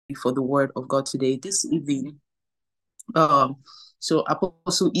for the word of God today. This evening, so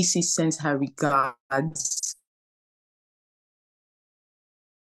Apostle EC sends her regards.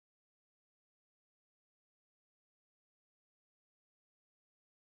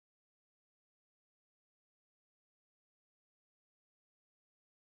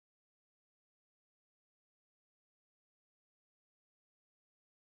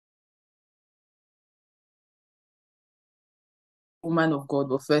 Woman of God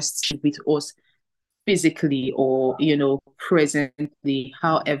will first with us physically or presently.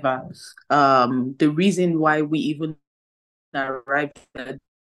 However, the reason why we even arrived at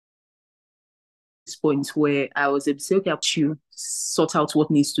this point where I was able to say, okay, to sort out what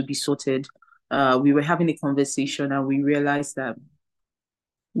needs to be sorted. We were having a conversation and we realized that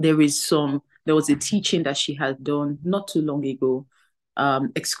there was a teaching that she had done not too long ago,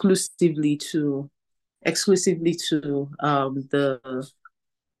 exclusively to the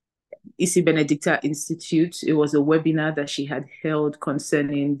Isi Benedicta Institute. It was a webinar that she had held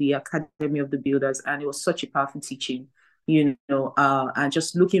concerning the Academy of the Builders, and it was such a powerful teaching, and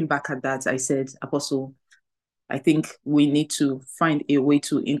just looking back at that, I said, Apostle, I think we need to find a way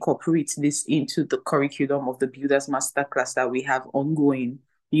to incorporate this into the curriculum of the Builders Masterclass that we have ongoing,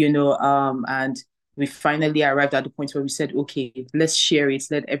 and we finally arrived at the point where we said, okay, let's share it,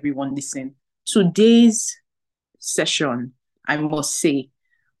 let everyone listen. Today's session, I must say,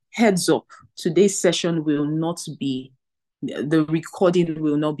 heads up, today's session will not be, the recording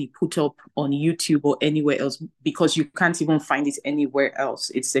will not be put up on YouTube or anywhere else because you can't even find it anywhere else.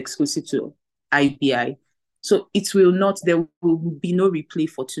 It's exclusive to IBI. So there will be no replay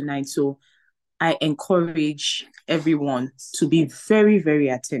for tonight. So I encourage everyone to be very, very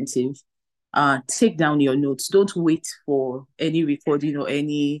attentive. Take down your notes. Don't wait for any recording or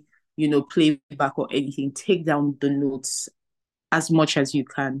any, playback or anything. Take down the notes as much as you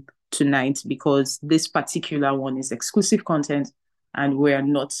can tonight because this particular one is exclusive content and we're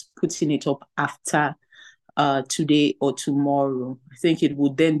not putting it up after today or tomorrow. I think it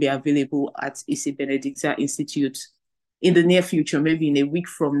would then be available at Isi Benedicta Institute in the near future, maybe in a week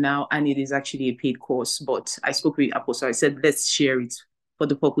from now, and it is actually a paid course. But I spoke with Apostle. I said, let's share it for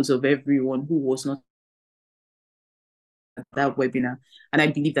the purpose of everyone who was not at that webinar. And I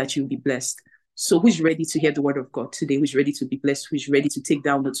believe that you'll be blessed. So who's ready to hear the word of God today? Who's ready to be blessed? Who's ready to take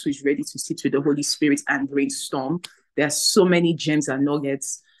down notes? Who's ready to sit with the Holy Spirit and brainstorm? There are so many gems and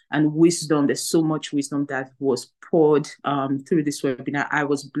nuggets and wisdom. There's so much wisdom that was poured through this webinar. I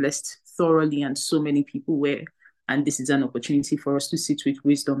was blessed thoroughly and so many people were. And this is an opportunity for us to sit with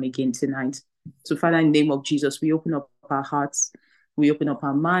wisdom again tonight. So Father, in the name of Jesus, we open up our hearts. We open up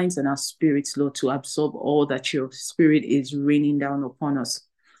our minds and our spirits, Lord, to absorb all that your spirit is raining down upon us.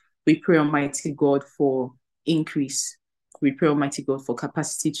 We pray, Almighty God, for increase. We pray, Almighty God, for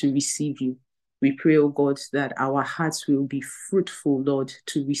capacity to receive you. We pray, oh God, that our hearts will be fruitful, Lord,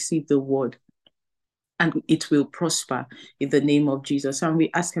 to receive the word. And it will prosper in the name of Jesus. And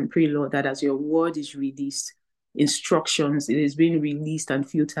we ask and pray, Lord, that as your word is released, instructions, it is being released and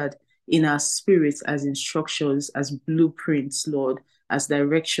filtered in our spirits as instructions, as blueprints, Lord, as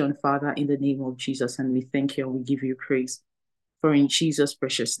direction, Father, in the name of Jesus. And we thank you and we give you praise. For in Jesus'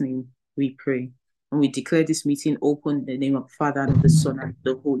 precious name we pray. And we declare this meeting open in the name of the Father and of the Son and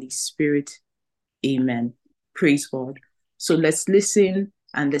the Holy Spirit. Amen. Praise God. So let's listen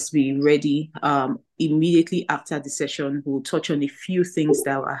and let's be ready. Immediately after the session, we'll touch on a few things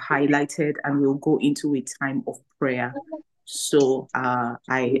that are highlighted and we'll go into a time of prayer. So I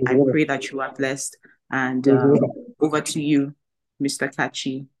pray that you are blessed. And over to you, Mr.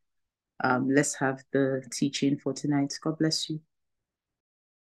 Kachi. Let's have the teaching for tonight. God bless you.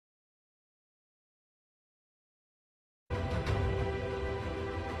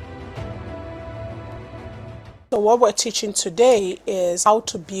 So what we're teaching today is how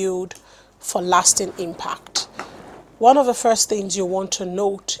to build for lasting impact. One of the first things you want to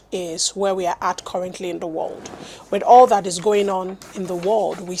note is where we are at currently in the world. With all that is going on in the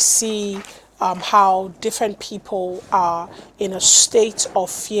world, we see how different people are in a state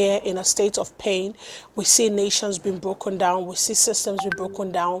of fear, in a state of pain. We see nations being broken down. We see systems being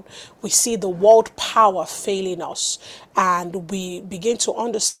broken down. We see the world power failing us. And we begin to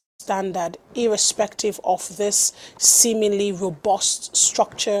understand that irrespective of this seemingly robust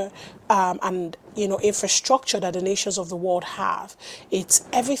structure and infrastructure that the nations of the world have. It's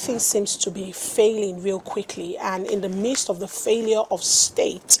everything seems to be failing real quickly, and in the midst of the failure of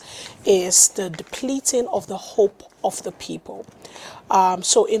state is the depleting of the hope of the people.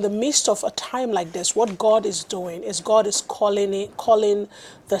 So in the midst of a time like this, what God is doing is God is calling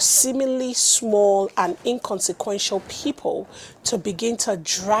the seemingly small and inconsequential people to begin to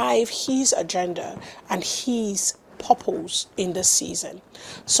drive His agenda and His purpose in this season.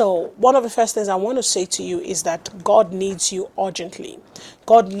 So one of the first things I want to say to you is that God needs you urgently.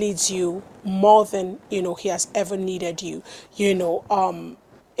 God needs you more than He has ever needed you.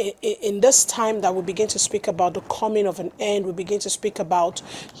 In this time that we begin to speak about the coming of an end, we begin to speak about,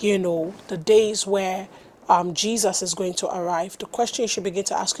 the days where Jesus is going to arrive. The question you should begin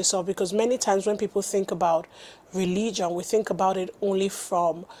to ask yourself, because many times when people think about religion, we think about it only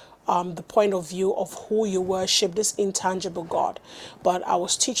from the point of view of who you worship, this intangible God. But I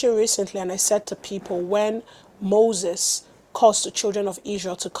was teaching recently and I said to people, when Moses caused the children of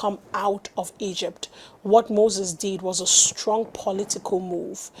Israel to come out of Egypt, what Moses did was a strong political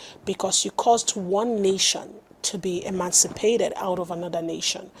move, because you caused one nation to be emancipated out of another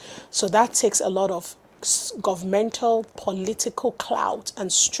nation. So that takes a lot of governmental political clout and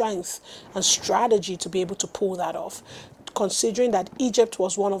strength and strategy to be able to pull that off, considering that Egypt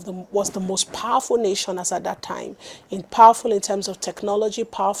was the most powerful nation as at that time, in powerful in terms of technology,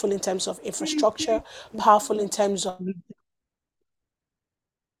 powerful in terms of infrastructure, powerful in terms of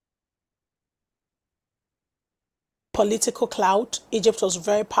political clout. Egypt was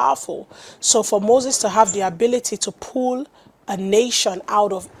very powerful. So for Moses to have the ability to pull a nation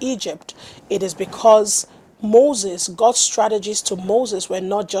out of Egypt, it is because God's strategies to Moses were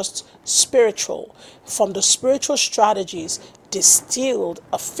not just spiritual. From the spiritual strategies, distilled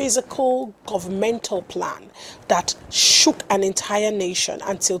a physical governmental plan that shook an entire nation.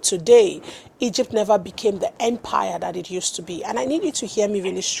 Until today, Egypt never became the empire that it used to be. And I need you to hear me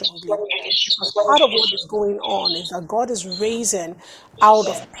really strongly, because part of what is going on is that God is raising out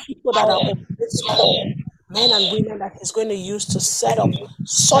of people that are of this call, men and women that He's going to use to set up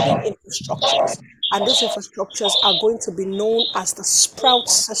sudden infrastructures. And these infrastructures are going to be known as the sprout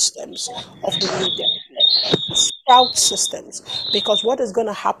systems of the new decade. The sprout systems. Because what is going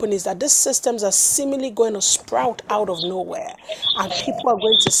to happen is that these systems are seemingly going to sprout out of nowhere. And people are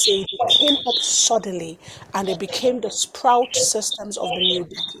going to say they came up suddenly and they became the sprout systems of the new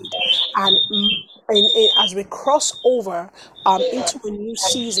decade. And as we cross over into a new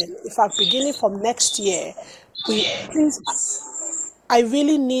season, in fact, beginning from next year, we please, I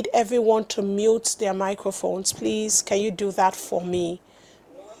really need everyone to mute their microphones. Please, can you do that for me?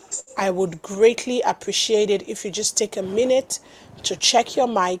 I would greatly appreciate it if you just take a minute to check your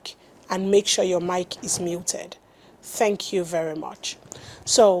mic and make sure your mic is muted. Thank you very much.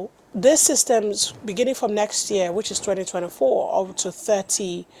 So, these systems, beginning from next year, which is 2024, up to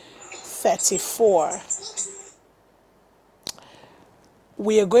 3034,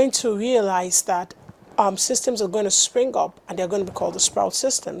 we are going to realize that systems are going to spring up, and they're going to be called the sprout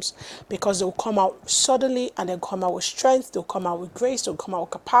systems, because they'll come out suddenly and they'll come out with strength, they'll come out with grace, they'll come out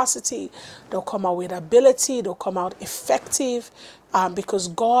with capacity, they'll come out with ability, they'll come out effective, because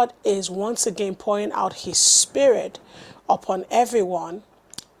God is once again pouring out His Spirit upon everyone.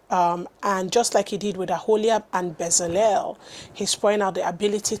 And just like He did with Aholiab and Bezalel, He's pouring out the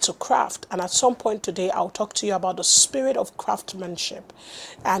ability to craft. And at some point today, I'll talk to you about the spirit of craftsmanship.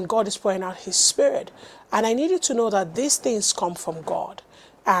 And God is pouring out His Spirit. And I need you to know that these things come from God.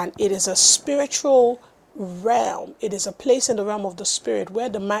 And it is a spiritual realm. It is a place in the realm of the spirit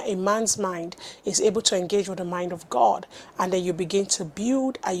where a man's mind is able to engage with the mind of God, and then you begin to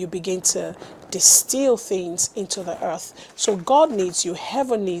build and you begin to distill things into the earth. So God needs you,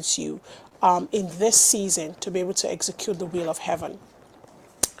 heaven needs you in this season to be able to execute the will of heaven.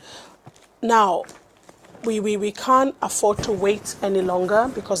 Now, we can't afford to wait any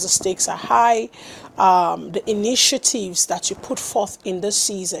longer because the stakes are high. The initiatives that you put forth in this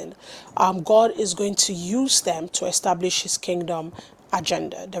season, God is going to use them to establish His kingdom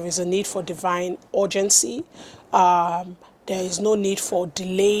agenda. There is a need for divine urgency. There is no need for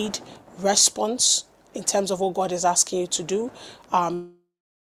delayed response in terms of what God is asking you to do.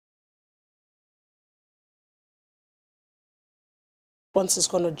 Once is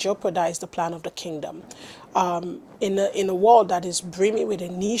going to jeopardize the plan of the kingdom. In a world that is brimming with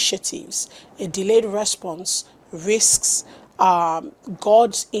initiatives, a delayed response risks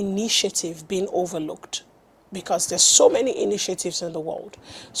God's initiative being overlooked, because there's so many initiatives in the world.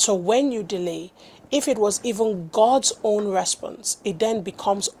 So when you delay, if it was even God's own response, it then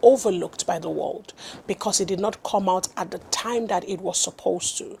becomes overlooked by the world because it did not come out at the time that it was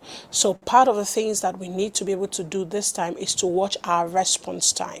supposed to. So part of the things that we need to be able to do this time is to watch our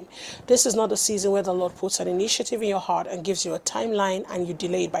response time. This is not a season where the Lord puts an initiative in your heart and gives you a timeline and you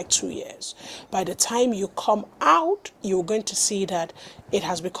delay it by 2 years. By the time you come out, you're going to see that it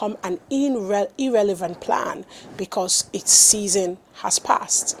has become an irrelevant plan because its season has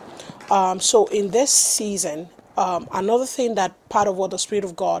passed. So in this season, another thing that part of what the Spirit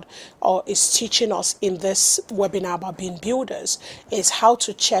of God is teaching us in this webinar about being builders is how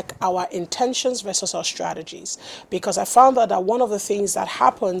to check our intentions versus our strategies. Because I found out that one of the things that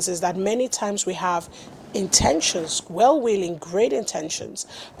happens is that many times we have intentions, well-willing, great intentions,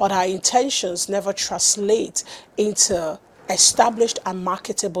 but our intentions never translate into established and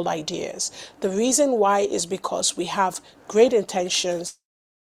marketable ideas. The reason why is because we have great intentions.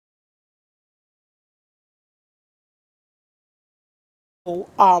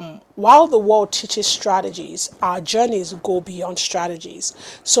 While the world teaches strategies, our journeys go beyond strategies.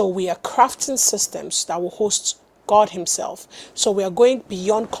 So we are crafting systems that will host God Himself. So we are going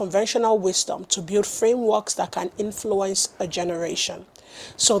beyond conventional wisdom to build frameworks that can influence a generation.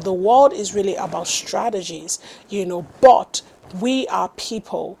 So the world is really about strategies, but we are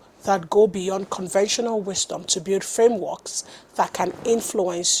people that go beyond conventional wisdom to build frameworks that can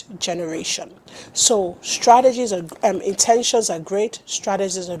influence generation. So strategies are intentions are great,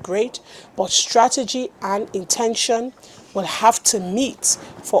 strategies are great, but strategy and intention will have to meet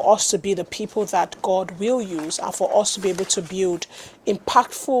for us to be the people that God will use and for us to be able to build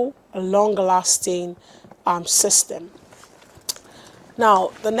impactful, long-lasting system.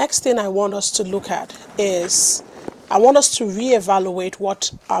 Now, the next thing I want us to look at is I want us to reevaluate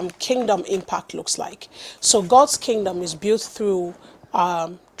what kingdom impact looks like. So, God's kingdom is built through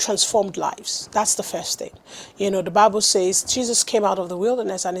transformed lives. That's the first thing. The Bible says Jesus came out of the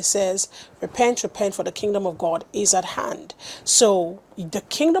wilderness and it says, repent, repent, for the kingdom of God is at hand. So, the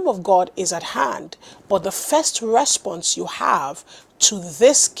kingdom of God is at hand, but the first response you have to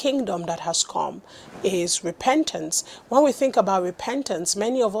this kingdom that has come is repentance. When we think about repentance,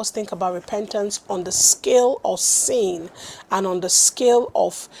 many of us think about repentance on the scale of sin and on the scale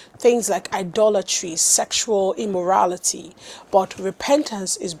of things like idolatry, sexual immorality. But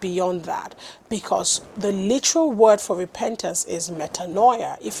repentance is beyond that because the literal word for repentance is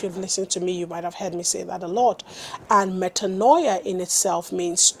metanoia. If you've listened to me, you might have heard me say that a lot. And metanoia in itself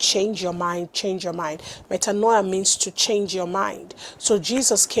means change your mind, change your mind. Metanoia means to change your mind. So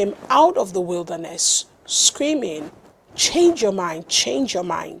Jesus came out of the wilderness screaming, change your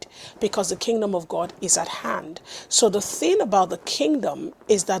mind, because the kingdom of God is at hand. So the thing about the kingdom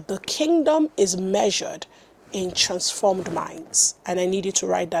is that the kingdom is measured in transformed minds. And I need you to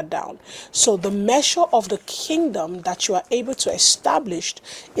write that down. So the measure of the kingdom that you are able to establish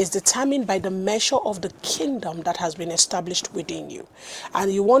is determined by the measure of the kingdom that has been established within you.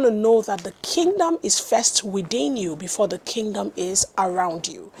 And you want to know that the kingdom is first within you before the kingdom is around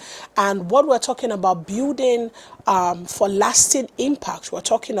you. And what we're talking about building for lasting impact, we're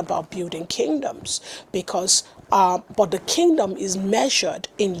talking about building kingdoms because but the kingdom is measured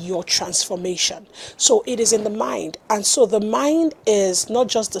in your transformation. So it is in the mind. And so the mind is not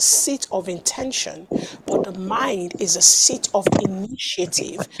just the seat of intention, but the mind is a seat of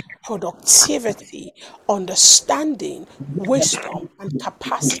initiative, productivity, understanding, wisdom, and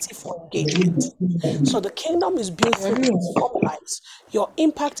capacity for engagement. So the kingdom is built through transformed lives. Your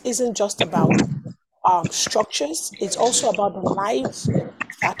impact isn't just about structures, it's also about the lives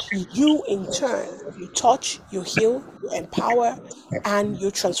that you in turn you touch, you heal, you empower, and you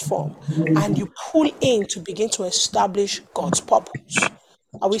transform, and you pull in to begin to establish God's purpose.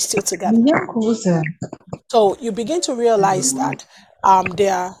 Are we still together? Nyakuza, So you begin to realize that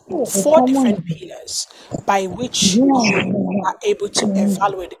there are four common, different pillars by which you yeah, are able to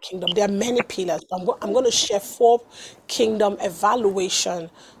evaluate the kingdom. There are many pillars, but I'm going to share four kingdom evaluation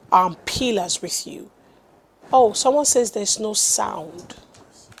pillars with you. Oh, someone says there's no sound.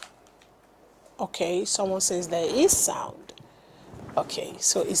 Okay, someone says there is sound. Okay,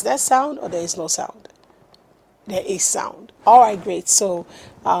 so is there sound or there is no sound? There is sound. All right, great. So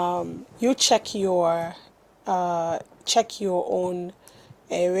you check your own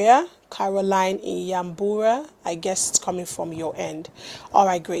area. Caroline in Yambura, I guess it's coming from your end. All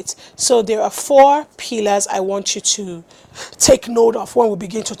right, great. So there are four pillars I want you to take note of when we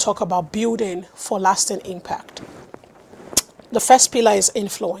begin to talk about building for lasting impact. The first pillar is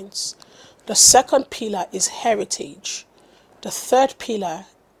influence. The second pillar is heritage. The third pillar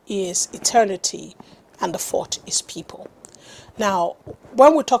is eternity. And the fourth is people. Now,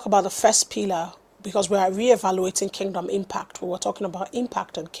 when we talk about the first pillar, because we are reevaluating kingdom impact. We were talking about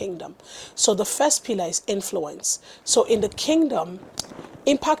impact and kingdom. So the first pillar is influence. So in the kingdom,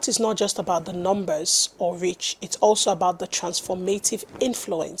 impact is not just about the numbers or reach, it's also about the transformative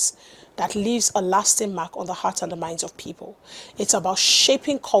influence that leaves a lasting mark on the hearts and the minds of people. It's about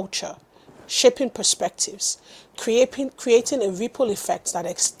shaping culture, shaping perspectives, creating a ripple effect that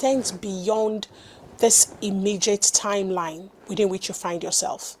extends beyond this immediate timeline within which you find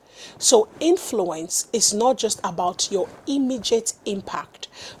yourself. So, influence is not just about your immediate impact,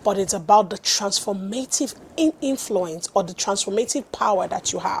 but it's about the transformative influence or the transformative power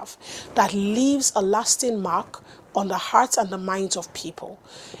that you have that leaves a lasting mark on the hearts and the minds of people.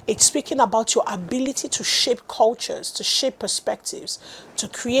 It's speaking about your ability to shape cultures, to shape perspectives, to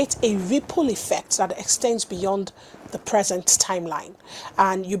create a ripple effect that extends beyond the present timeline.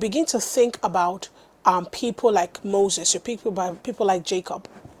 And you begin to think about people like Moses, people like Jacob.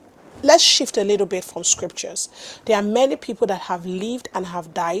 Let's shift a little bit from scriptures. There are many people that have lived and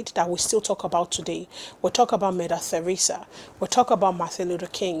have died that we still talk about today. We'll talk about Mother Teresa. We'll talk about Martin Luther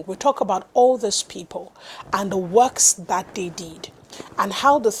King. We'll talk about all these people and the works that they did and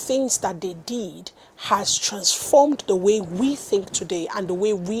how the things that they did has transformed the way we think today and the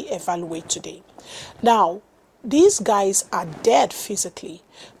way we evaluate today. Now, these guys are dead physically,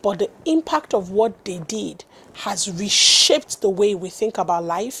 but the impact of what they did has reshaped the way we think about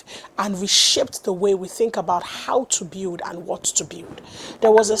life and reshaped the way we think about how to build and what to build.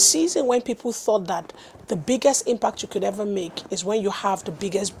 There was a season when people thought that the biggest impact you could ever make is when you have the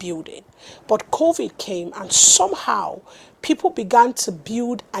biggest building. But COVID came and somehow people began to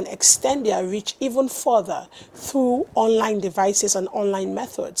build and extend their reach even further through online devices and online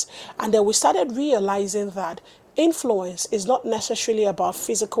methods. And then we started realizing that influence is not necessarily about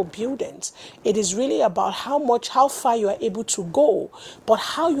physical buildings. It is really about how far you are able to go, but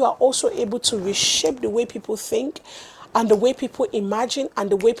how you are also able to reshape the way people think and the way people imagine and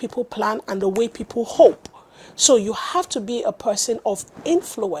the way people plan and the way people hope. So you have to be a person of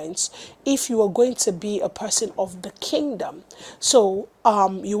influence if you are going to be a person of the kingdom. So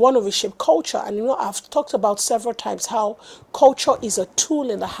you want to reshape culture. And I've talked about several times how culture is a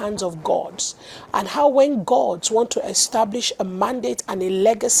tool in the hands of gods. And how when gods want to establish a mandate and a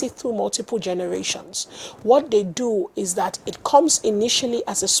legacy through multiple generations, what they do is that it comes initially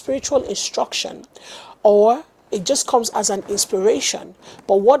as a spiritual instruction, or it just comes as an inspiration.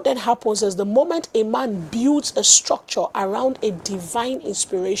 But what then happens is the moment a man builds a structure around a divine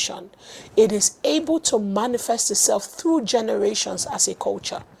inspiration, it is able to manifest itself through generations as a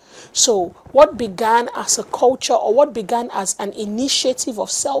culture. So what began as a culture or what began as an initiative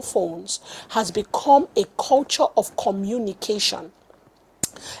of cell phones has become a culture of communication,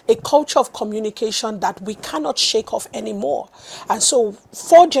 a culture of communication that we cannot shake off anymore. And so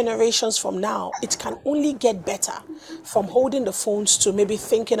 4 generations from now, it can only get better, from holding the phones to maybe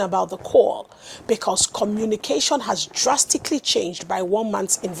thinking about the call, because communication has drastically changed by one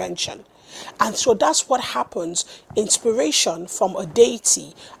man's invention. And so that's what happens. Inspiration from a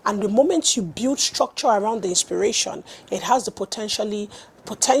deity, and the moment you build structure around the inspiration, it has the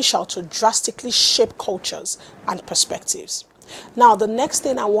potential to drastically shape cultures and perspectives. Now, the next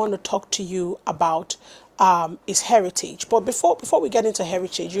thing I want to talk to you about is heritage. But before we get into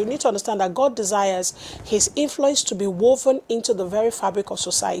heritage, you need to understand that God desires his influence to be woven into the very fabric of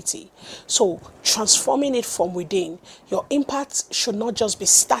society. So transforming it from within. Your impact should not just be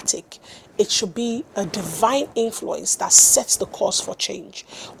static. It should be a divine influence that sets the course for change.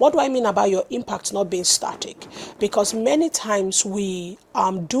 What do I mean about your impact not being static? Because many times we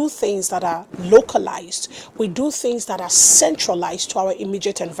do things that are localized. We do things that are centralized to our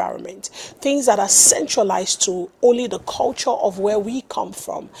immediate environment. Things that are centralized to only the culture of where we come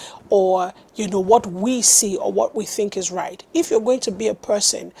from, or what we see or what we think is right. If you're going to be a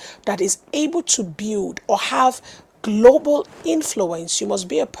person that is able to build or have global influence, you must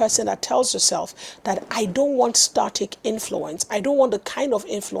be a person that tells yourself that I don't want static influence. I don't want the kind of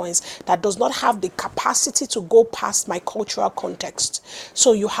influence that does not have the capacity to go past my cultural context.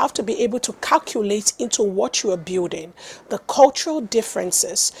 So you have to be able to calculate into what you are building the cultural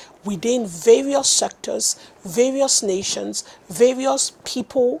differences within various sectors, various nations, various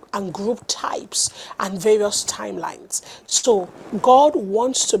people and group types, and various timelines. So God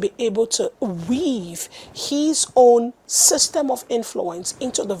wants to be able to weave his own system of influence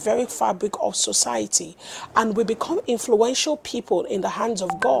into the very fabric of society, and we become influential people in the hands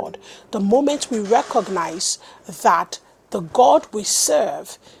of God the moment we recognize that the God we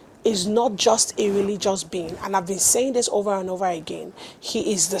serve is not just a religious being. And I've been saying this over and over again.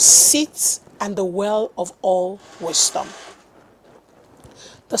 He is the seat and the well of all wisdom.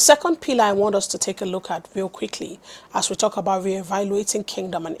 The second pillar I want us to take a look at real quickly as we talk about reevaluating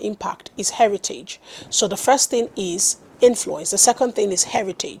kingdom and impact is heritage. So the first thing is influence. The second thing is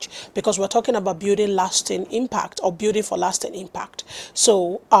heritage, because we're talking about building lasting impact or building for lasting impact.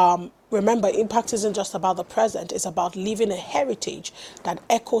 So remember, impact isn't just about the present, it's about leaving a heritage that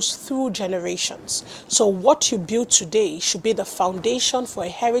echoes through generations. So what you build today should be the foundation for a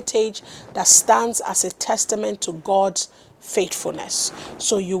heritage that stands as a testament to God's faithfulness.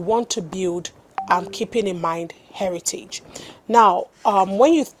 So you want to build, keeping in mind heritage. Now,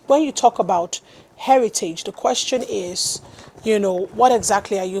 when you talk about heritage, the question is, what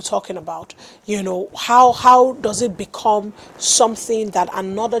exactly are you talking about? How does it become something that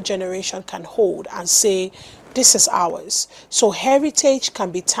another generation can hold and say, this is ours? So heritage can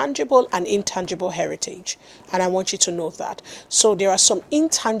be tangible and intangible heritage, and I want you to know that. So there are some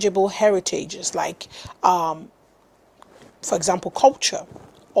intangible heritages, like for example, culture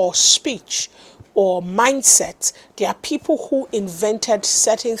or speech or mindset. There are people who invented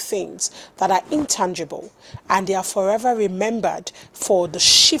certain things that are intangible, and they are forever remembered for the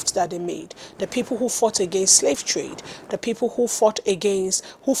shift that they made. The people who fought against slave trade, the people who fought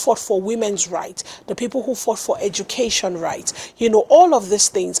for women's rights, the people who fought for education rights. All of these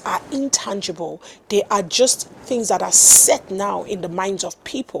things are intangible. They are just things that are set now in the minds of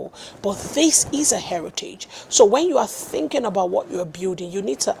people, but this is a heritage. So when you are thinking about what you are building, you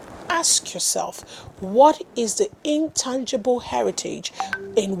need to ask yourself, what is the intangible heritage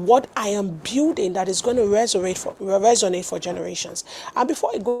in what I am building that is going to resonate for generations? And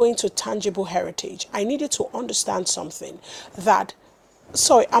before I go into tangible heritage, I need you to understand something, that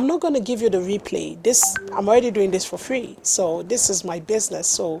sorry, I'm not going to give you the replay. I'm already doing this for free, so this is my business.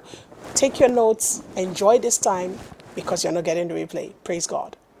 So take your notes, enjoy this time, because you're not getting the replay. Praise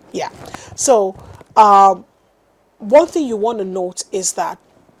God. Yeah. So one thing you want to note is that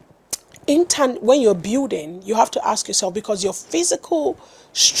when you're building, you have to ask yourself, because your physical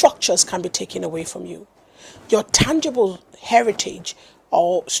structures can be taken away from you. Your tangible heritage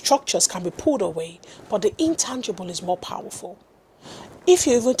or structures can be pulled away, but the intangible is more powerful. If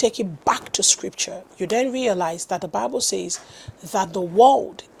you even take it back to scripture, you then realize that the Bible says that the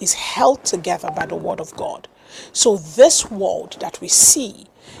world is held together by the word of God. So this world that we see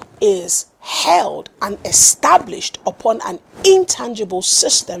is held and established upon an intangible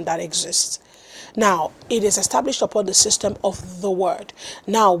system that exists. Now, it is established upon the system of the word.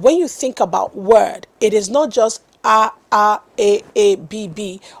 Now, when you think about word, it is not just A, B,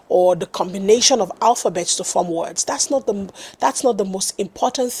 B, or the combination of alphabets to form words. That's not the most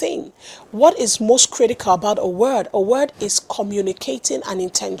important thing. What is most critical about a word? A word is communicating an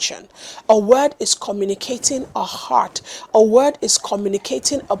intention. A word is communicating a heart. A word is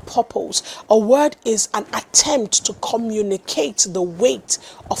communicating a purpose. A word is an attempt to communicate the weight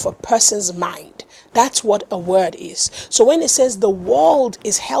of a person's mind. That's what a word is. So when it says the world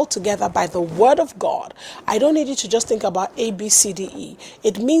is held together by the word of God, I don't need you to just think about A, B, C, D, E.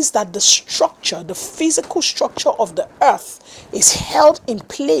 It means that the structure, the physical structure of the earth is held in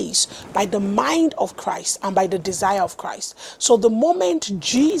place by the mind of Christ and by the desire of Christ. So the moment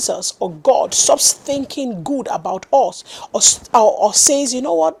Jesus or God stops thinking good about us, or says, you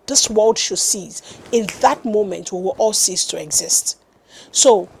know what, this world should cease, in that moment we will all cease to exist.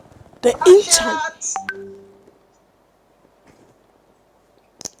 So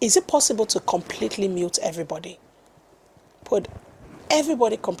is it possible to completely mute everybody? Put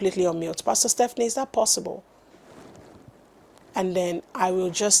everybody completely on mute. Pastor Stephanie, is that possible? And then I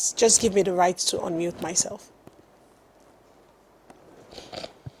will just give me the right to unmute myself.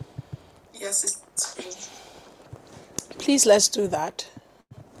 Yes, it's me. Please, let's do that.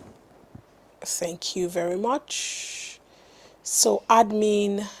 Thank you very much. So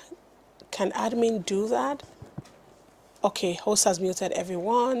can admin do that? Okay, host has muted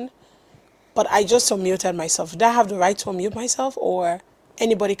everyone, but I just unmuted myself. Do I have the right to unmute myself, or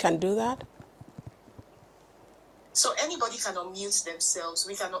anybody can do that? So anybody can unmute themselves.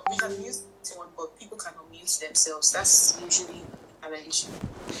 We can mute someone, but people can unmute themselves. That's usually arranged.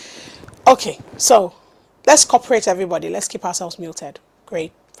 Okay, so let's cooperate, everybody. Let's keep ourselves muted.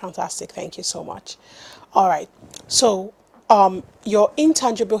 Great, fantastic. Thank you so much. All right, so your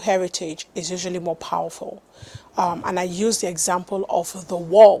intangible heritage is usually more powerful. And I use the example of the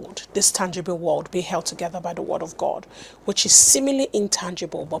world, this tangible world, being held together by the word of God, which is similarly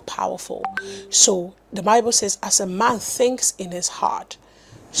intangible but powerful. So the Bible says, as a man thinks in his heart,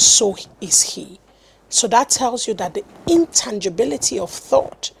 so is he. So that tells you that the intangibility of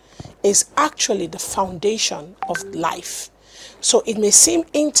thought is actually the foundation of life. So it may seem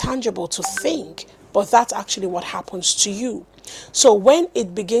intangible to think, but that's actually what happens to you. So when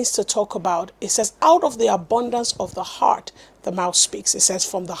it begins to talk about, it says, out of the abundance of the heart, the mouth speaks. It says,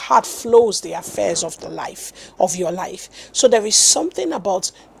 from the heart flows the affairs of the life, of your life. So there is something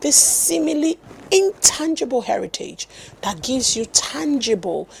about this seemingly intangible heritage that gives you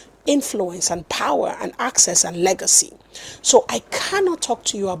tangible influence and power and access and legacy. So I cannot talk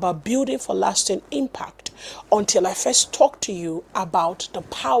to you about building for lasting impact until I first talk to you about the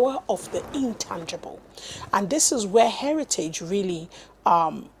power of the intangible. And this is where heritage really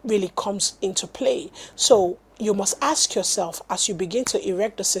comes into play. So you must ask yourself, as you begin to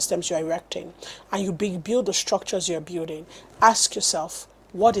erect the systems you're erecting and you build the structures you're building, ask yourself,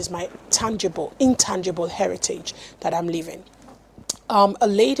 what is my tangible, intangible heritage that I'm leaving?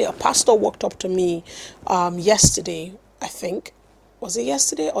 A pastor walked up to me yesterday, I think. Was it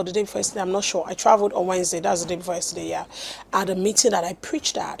yesterday or the day before yesterday? I'm not sure. I traveled on Wednesday. That was the day before yesterday, yeah. At a meeting that I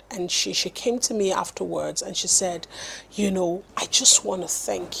preached at. And she came to me afterwards and she said, I just want to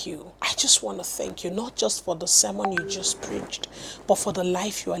thank you. I just want to thank you, not just for the sermon you just preached, but for the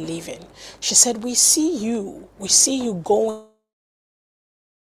life you are living. She said, we see you going.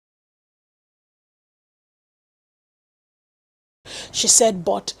 She said,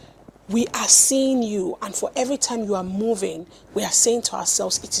 but we are seeing you, and for every time you are moving, we are saying to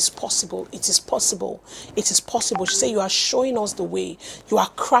ourselves, it is possible, it is possible, it is possible. She said, you are showing us the way, you are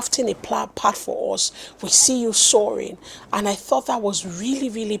crafting a path for us. We see you soaring. And I thought that was really,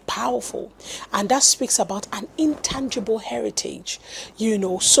 really powerful. And that speaks about an intangible heritage,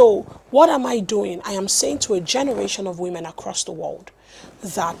 So what am I doing? I am saying to a generation of women across the world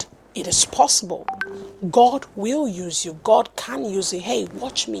that it is possible. God will use you. God can use you. Hey,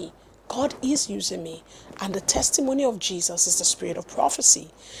 watch me. God is using me. And the testimony of Jesus is the spirit of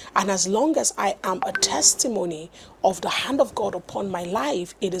prophecy. And as long as I am a testimony of the hand of God upon my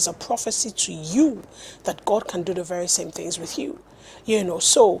life, it is a prophecy to you that God can do the very same things with you.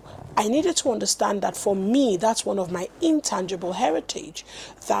 So I needed to understand that for me, that's one of my intangible heritage.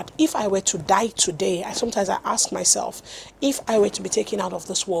 That if I were to die today, sometimes I ask myself, if I were to be taken out of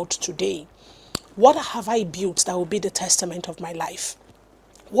this world today, what have I built that will be the testament of my life?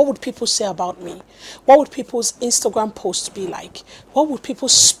 What would people say about me? What would people's Instagram posts be like? What would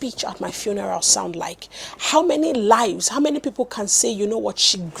people's speech at my funeral sound like? How many lives, how many people can say, you know what,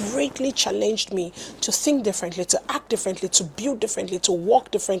 she greatly challenged me to think differently, to act differently, to build differently, to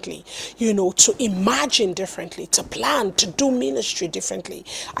walk differently, to imagine differently, to plan, to do ministry differently.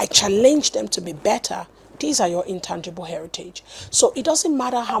 I challenged them to be better. These are your intangible heritage. So it doesn't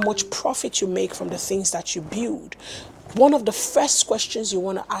matter how much profit you make from the things that you build. One of the first questions you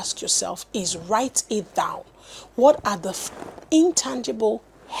want to ask yourself is write it down. What are the intangible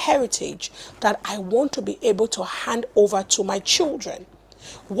heritage that I want to be able to hand over to my children?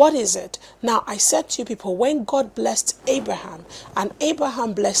 What is it? Now, I said to you people, when God blessed Abraham, and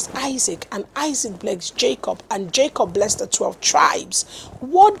Abraham blessed Isaac, and Isaac blessed Jacob, and Jacob blessed the 12 tribes,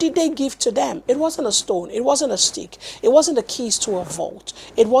 what did they give to them? It wasn't a stone, it wasn't a stick, it wasn't the keys to a vault,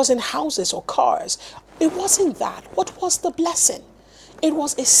 it wasn't houses or cars. It wasn't that. What was the blessing? It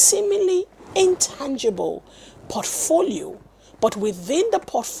was a seemingly intangible portfolio. But within the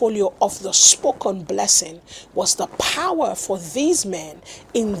portfolio of the spoken blessing was the power for these men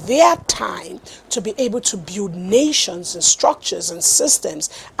in their time to be able to build nations and structures and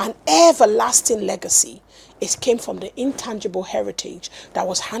systems and everlasting legacy. It came from the intangible heritage that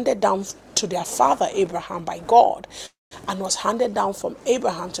was handed down to their father Abraham by God, and was handed down from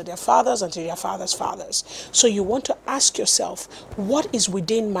Abraham to their fathers and to their fathers' fathers. So you want to ask yourself, what is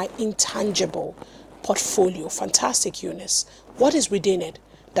within my intangible portfolio? Fantastic, Eunice. What is within it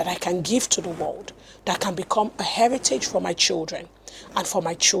that I can give to the world, that can become a heritage for my children and for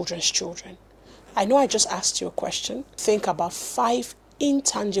my children's children? I know I just asked you a question. Think about 5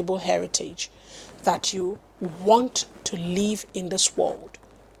 intangible heritage that you want to leave in this world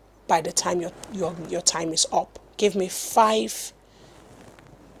by the time your time is up. Give me 5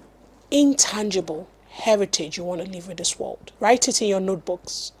 intangible heritage you want to leave with this world. Write it in your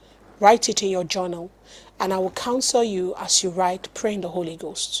notebooks. Write it in your journal. And I will counsel you as you write, pray in the Holy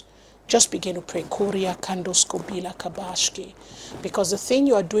Ghost. Just begin to pray. Korea kandos kobila kabashki. Because the thing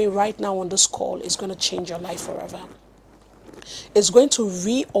you are doing right now on this call is going to change your life forever. It's going to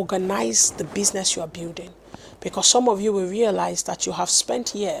reorganize the business you are building. Because some of you will realize that you have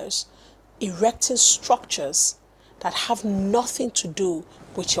spent years erecting structures that have nothing to do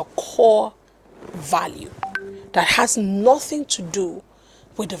with your core value, that has nothing to do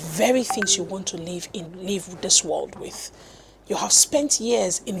with the very things you want to live this world with. You have spent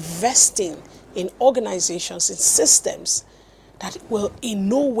years investing in organizations, in systems that will in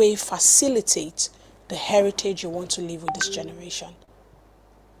no way facilitate the heritage you want to leave with this generation?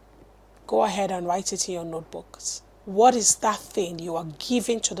 Go ahead and write it in your notebooks. What is that thing you are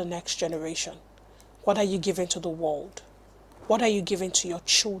giving to the next generation? What are you giving to the world? What are you giving to your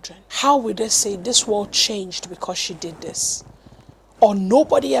children? How will they say this world changed because she did this? Or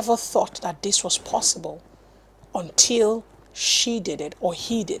nobody ever thought that this was possible until she did it or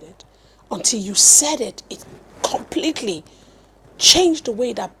he did it. Until you said it, it completely changed the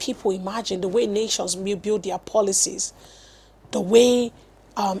way that people imagine, the way nations build their policies, the way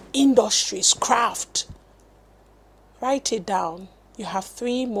industries craft. Write it down. You have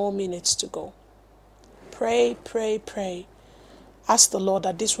 3 more minutes to go. Pray, pray, pray. Ask the Lord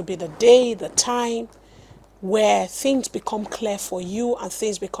that this will be the day, the time where things become clear for you and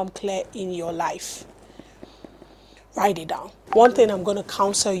things become clear in your life. Write it down. One thing I'm going to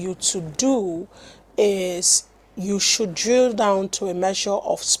counsel you to do is you should drill down to a measure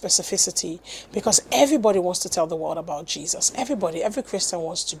of specificity, because everybody wants to tell the world about Jesus. Everybody, every Christian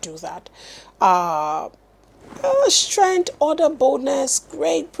wants to do that. Strength, order, boldness,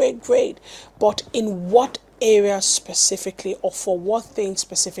 great, great, great. But in what area specifically, or for what thing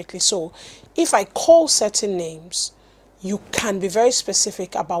specifically? So if I call certain names, you can be very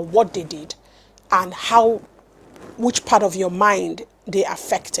specific about what they did and how, which part of your mind they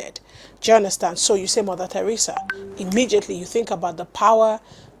affected. Do you understand? So you say Mother Teresa, immediately you think about the power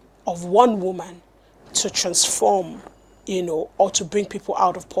of one woman to transform, or to bring people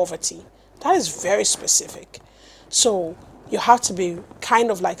out of poverty. That is very specific. So you have to be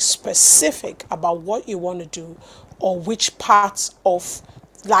kind of like specific about what you want to do, or which parts of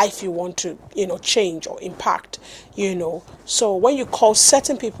life you want to, change or impact, So when you call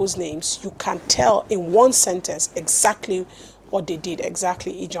certain people's names, you can tell in one sentence exactly what they did.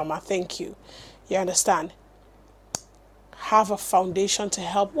 Exactly, Ijoma, thank you. You understand? Have a foundation to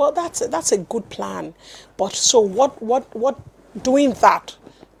help. Well, that's a good plan. But so what doing that,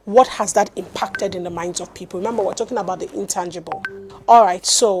 what has that impacted in the minds of people? Remember, we're talking about the intangible. All right,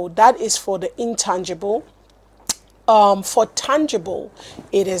 so that is for the intangible. For tangible,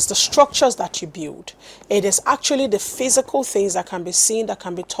 it is the structures that you build. It is actually the physical things that can be seen, that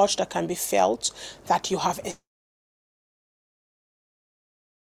can be touched, that can be felt, that you have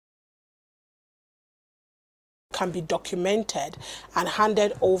can be documented and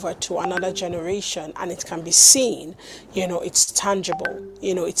handed over to another generation, and it can be seen. It's tangible.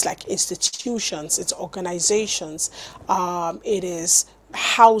 It's like institutions, it's organizations, it is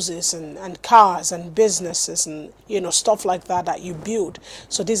houses and cars and businesses and stuff like that you build.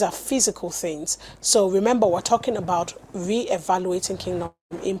 So these are physical things. So remember, we're talking about re-evaluating kingdom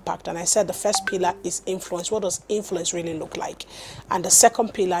impact, and I said the first pillar is influence. What does influence really look like? And the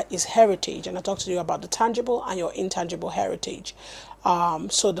second pillar is heritage, and I talked to you about the tangible and your intangible heritage.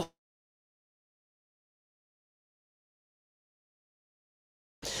 So the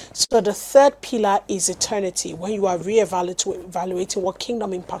third pillar is eternity, when you are re-evaluating what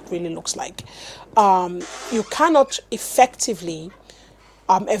kingdom impact really looks like. You cannot effectively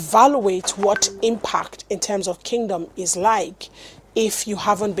evaluate what impact in terms of kingdom is like if you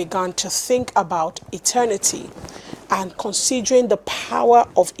haven't begun to think about eternity and considering the power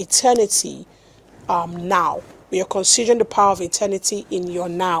of eternity now. You're considering the power of eternity in your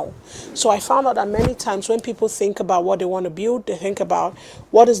now. So I found out that many times when people think about what they want to build, they think about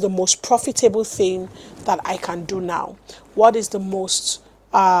what is the most profitable thing that I can do now? What is the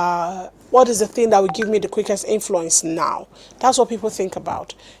thing that will give me the quickest influence now? That's what people think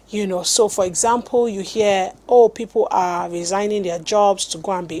about. So for example, you hear, people are resigning their jobs to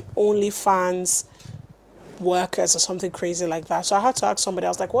go and be OnlyFans workers or something crazy like that. So I had to ask somebody, I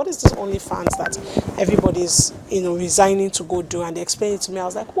was like, what is this OnlyFans that everybody's resigning to go do? And they explained it to me. I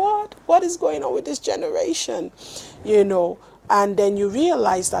was like, what is going on with this generation? And then you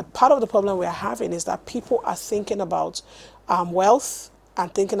realize that part of the problem we're having is that people are thinking about wealth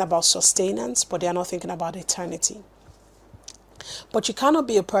and thinking about sustenance, but they are not thinking about eternity. But you cannot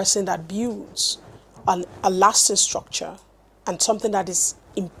be a person that builds a lasting structure and something that is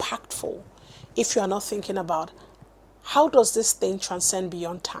impactful if you are not thinking about, how does this thing transcend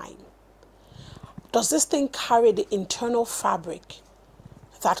beyond time? Does this thing carry the internal fabric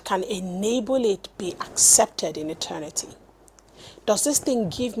that can enable it be accepted in eternity? Does this thing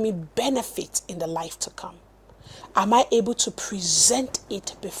give me benefit in the life to come? Am I able to present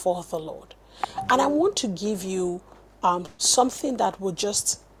it before the Lord? And I want to give you something that will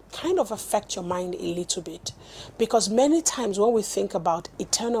just kind of affect your mind a little bit, because many times when we think about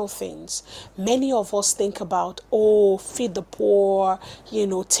eternal things, many of us think about, feed the poor,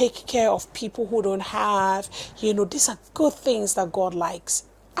 take care of people who don't have, these are good things that God likes.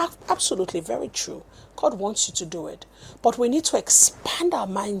 Absolutely, very true. God wants you to do it. But we need to expand our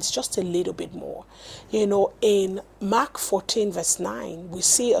minds just a little bit more. In Mark 14, verse 9, we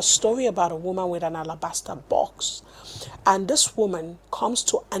see a story about a woman with an alabaster box. And this woman comes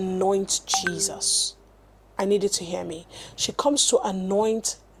to anoint Jesus. I needed to hear me. She comes to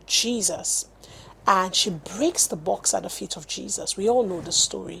anoint Jesus, and she breaks the box at the feet of Jesus. We all know the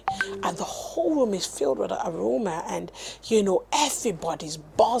story. And the whole room is filled with the aroma, and everybody's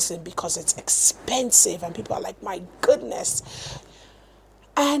buzzing because it's expensive, and people are like, my goodness.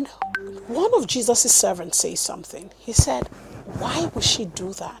 And one of Jesus' servants says something. He said, why would she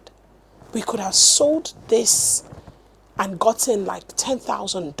do that? We could have sold this and gotten like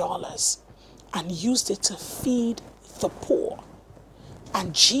 $10,000 and used it to feed the poor.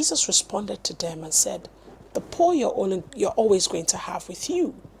 And Jesus responded to them and said, the poor you're always going to have with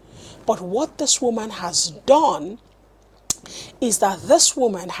you. But what this woman has done is that this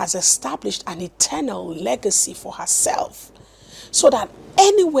woman has established an eternal legacy for herself, so that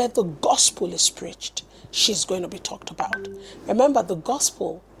anywhere the gospel is preached, she's going to be talked about. Remember, the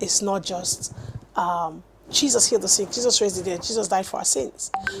gospel is not just Jesus healed the sick, Jesus raised the dead, Jesus died for our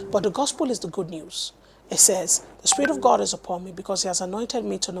sins. But the gospel is the good news. It says, the Spirit of God is upon me because He has anointed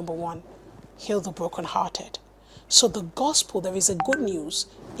me to, number one, heal the brokenhearted. So the gospel, there is a good news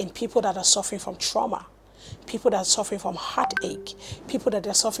in people that are suffering from trauma, people that are suffering from heartache, people that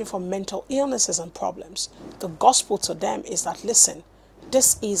are suffering from mental illnesses and problems. The gospel to them is that, listen,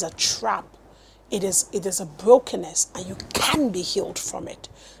 this is a trap. It is a brokenness, and you can be healed from it.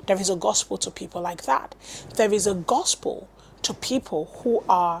 There is a gospel to people like that. There is a gospel to people who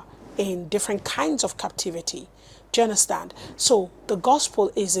are in different kinds of captivity. Do you understand? So the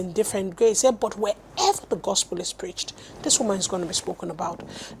gospel is in different ways, yeah, but wherever the gospel is preached, this woman is going to be spoken about.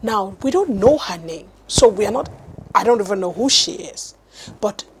 Now, we don't know her name, so I don't even know who she is.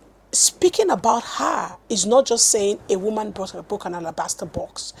 But speaking about her is not just saying a woman brought a book and an alabaster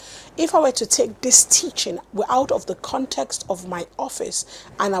box. If I were to take this teaching out of the context of my office,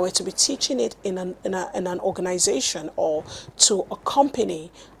 and I were to be teaching it in an organization or to a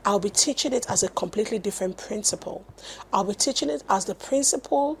company, I'll be teaching it as a completely different principle. I'll be teaching it as the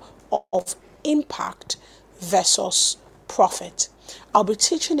principle of impact versus profit. I'll be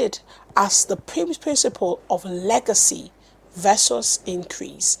teaching it as the principle of legacy versus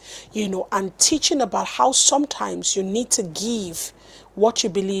increase, and teaching about how sometimes you need to give what you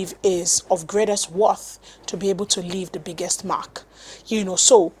believe is of greatest worth to be able to leave the biggest mark.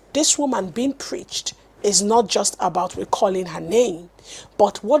 So this woman being preached is not just about recalling her name,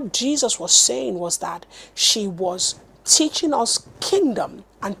 but what Jesus was saying was that she was teaching us kingdom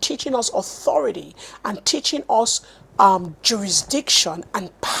and teaching us authority and teaching us jurisdiction and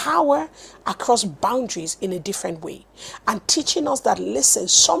power across boundaries in a different way, and teaching us that, listen,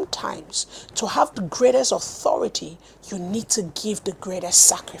 sometimes to have the greatest authority, you need to give the greatest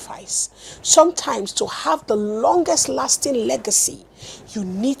sacrifice. Sometimes to have the longest lasting legacy, you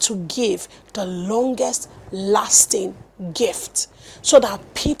need to give the longest lasting gift, so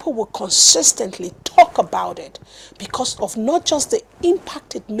that people will consistently talk about it because of not just the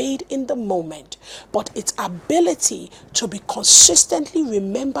impact it made in the moment, but its ability to be consistently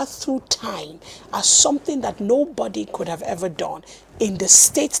remembered through time as something that nobody could have ever done in the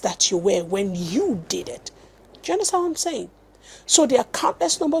state that you were when you did it. Do you understand what I'm saying? So there are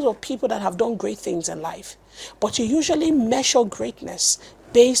countless numbers of people that have done great things in life, but you usually measure greatness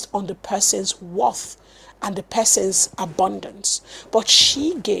based on the person's worth and the person's abundance. But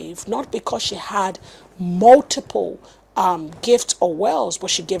she gave not because she had multiple gifts or wells, but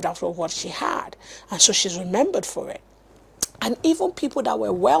she gave out of what she had, and so she's remembered for it. And even people that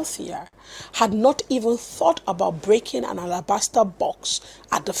were wealthier had not even thought about breaking an alabaster box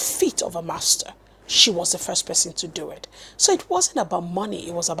at the feet of a master. She was the first person to do it. So it wasn't about money,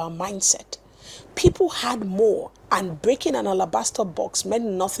 it was about mindset. People had more, and breaking an alabaster box meant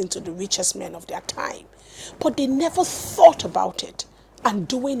nothing to the richest men of their time. But they never thought about it and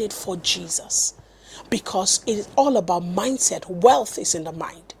doing it for Jesus, because it is all about mindset. Wealth is in the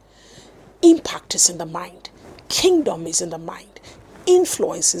mind. Impact is in the mind. Kingdom is in the mind.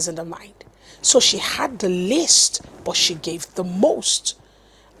 Influence is in the mind. So she had the least, but she gave the most.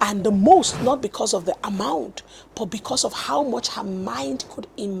 And the most, not because of the amount, but because of how much her mind could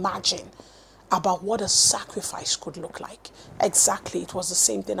imagine about what a sacrifice could look like. Exactly, it was the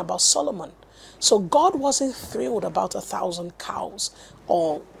same thing about Solomon. So God wasn't thrilled about 1,000 cows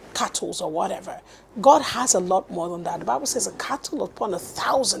or cattle or whatever. God has a lot more than that. The Bible says a cattle upon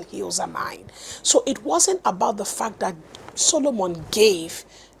 1,000 hills are mine. So it wasn't about the fact that Solomon gave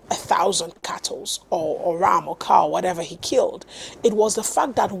 1,000 cattle or ram or cow, whatever he killed. It was the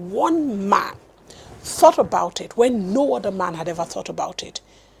fact that one man thought about it when no other man had ever thought about it.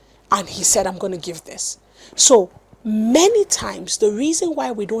 And he said, I'm going to give this. So many times, the reason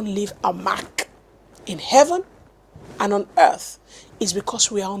why we don't leave a mark in heaven and on earth is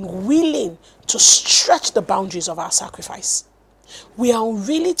because we are unwilling to stretch the boundaries of our sacrifice. We are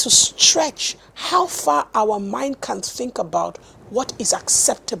unwilling to stretch how far our mind can think about what is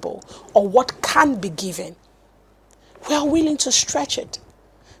acceptable or what can be given. We are willing to stretch it.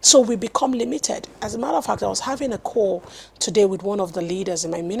 So we become limited. As a matter of fact, I was having a call today with one of the leaders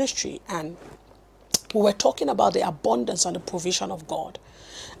in my ministry, and we were talking about the abundance and the provision of God.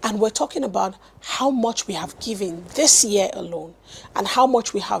 And we're talking about how much we have given this year alone and how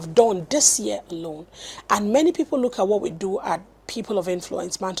much we have done this year alone. And many people look at what we do at People of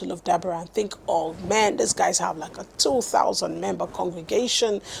Influence, Mantle of Deborah, and think, oh man, these guys have like a 2,000 member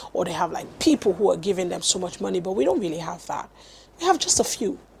congregation, or they have like people who are giving them so much money. But we don't really have that. We have just a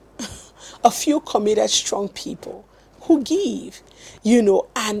few, a few committed, strong people who give,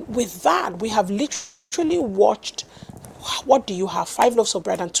 and with that, we have literally watched. What do you have? 5 loaves of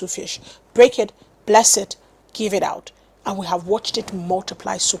bread and 2 fish. Break it, bless it, give it out. And we have watched it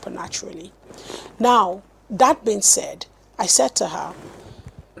multiply supernaturally. Now, that being said, I said to her,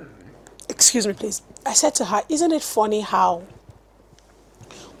 excuse me, please. I said to her, isn't it funny how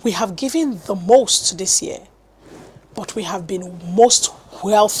we have given the most this year, but we have been most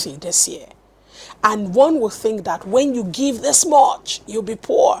wealthy this year? And one would think that when you give this much, you'll be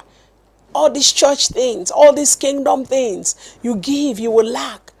poor. All these church things, all these kingdom things, you give, you will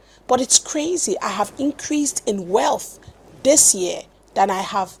lack. But it's crazy. I have increased in wealth this year than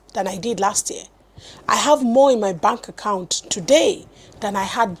I did last year. I have more in my bank account today than I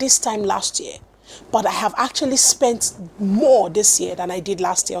had this time last year. But I have actually spent more this year than I did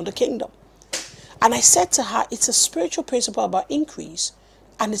last year on the kingdom. And I said to her, it's a spiritual principle about increase,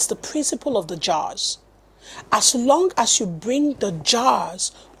 and it's the principle of the jars. As long as you bring the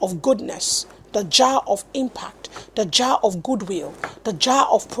jars of goodness, the jar of impact, the jar of goodwill, the jar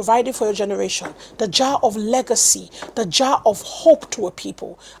of providing for your generation, the jar of legacy, the jar of hope to a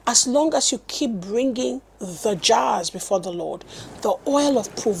people, as long as you keep bringing the jars before the Lord, the oil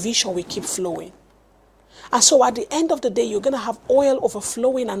of provision will keep flowing. And so at the end of the day, you're going to have oil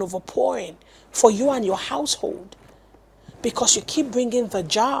overflowing and overpouring for you and your household, because you keep bringing the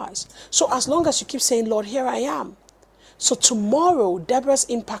jars. So as long as you keep saying, Lord, here I am. So tomorrow, Deborah's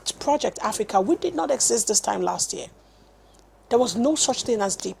Impact Project Africa, we did not exist this time last year. There was no such thing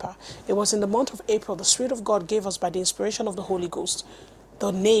as Deeper. It was in the month of April, the Spirit of God gave us, by the inspiration of the Holy Ghost,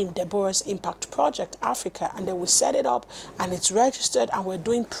 the name Deborah's Impact Project Africa. And then we set it up and it's registered, and we're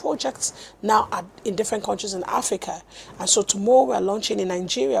doing projects now in different countries in Africa. And so tomorrow we're launching in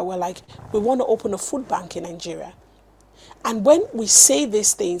Nigeria. We want to open a food bank in Nigeria. And when we say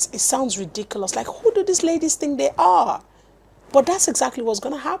these things, it sounds ridiculous. Like, who do these ladies think they are? But that's exactly what's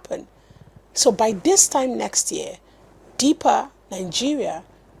going to happen. So by this time next year, Deeper Nigeria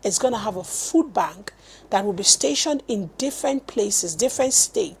is going to have a food bank that will be stationed in different places, different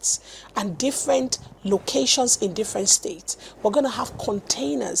states, and different locations in different states. We're going to have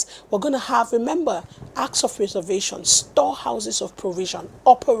containers. We're going to have, remember, acts of preservation, storehouses of provision,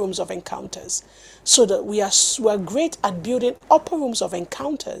 upper rooms of encounters. So that we're great at building upper rooms of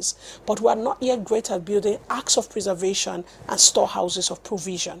encounters, but we are not yet great at building acts of preservation and storehouses of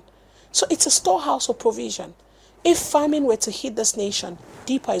provision. So it's a storehouse of provision. If famine were to hit this nation,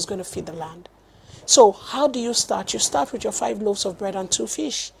 Deeper is going to feed the land. So how do you start? You start with your 5 loaves of bread and 2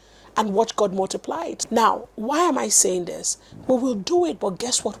 fish and watch God multiply it. Now, why am I saying this? We will do it, but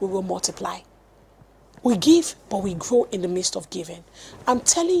guess what? We will multiply. We give, but we grow in the midst of giving. I'm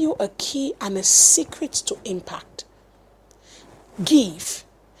telling you a key and a secret to impact. Give,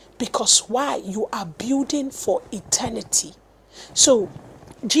 because why? You are building for eternity. So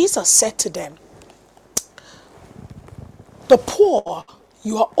Jesus said to them, the poor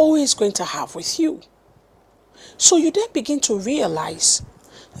you are always going to have with you. So you then begin to realize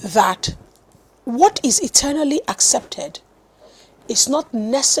that what is eternally accepted is not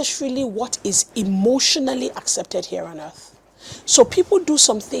necessarily what is emotionally accepted here on earth. So people do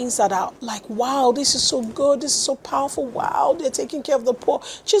some things that are like, wow, this is so good, this is so powerful, wow, they're taking care of the poor.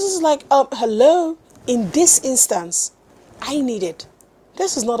 Jesus is like, hello, in this instance, I need it.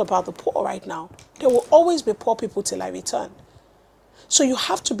 This is not about the poor right now. There will always be poor people till I return. So you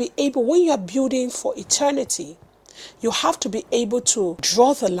have to be able, when you are building for eternity, you have to be able to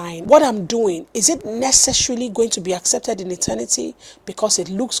draw the line. What I'm doing, is it necessarily going to be accepted in eternity because it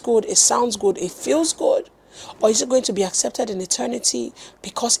looks good, it sounds good, it feels good? Or is it going to be accepted in eternity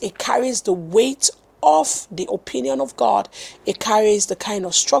because it carries the weight of the opinion of God? It carries the kind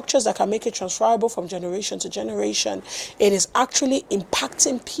of structures that can make it transferable from generation to generation. It is actually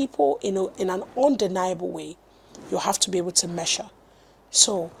impacting people in an undeniable way. You have to be able to measure.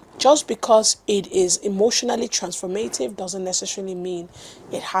 So just because it is emotionally transformative doesn't necessarily mean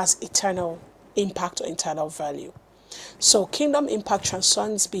it has eternal impact or eternal value. So kingdom impact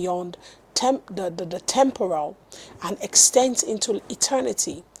transcends beyond the temporal and extends into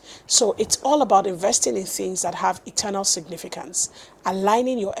eternity. So it's all about investing in things that have eternal significance,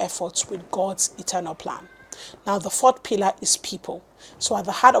 aligning your efforts with God's eternal plan. Now, the fourth pillar is people. So at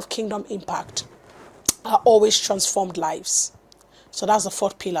the heart of kingdom impact are always transformed lives. So that's the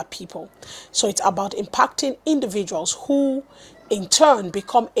fourth pillar, people. So it's about impacting individuals who in turn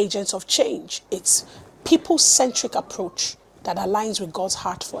become agents of change. It's people-centric approach that aligns with God's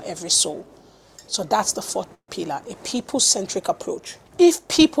heart for every soul. So that's the fourth pillar, a people-centric approach. If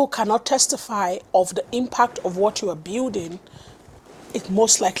people cannot testify of the impact of what you are building, it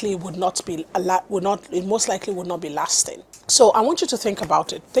most likely would not be it most likely would not be lasting. So I want you to think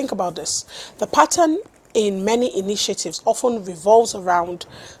about it. Think about this. The pattern in many initiatives often revolves around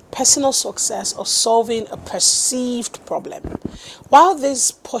personal success or solving a perceived problem. While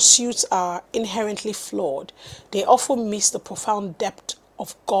these pursuits are inherently flawed, they often miss the profound depth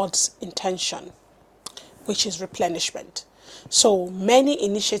of God's intention, which is replenishment. So many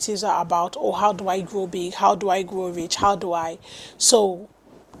initiatives are about, oh, how do I grow big? How do I grow rich? So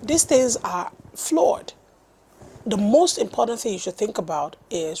these things are flawed. The most important thing you should think about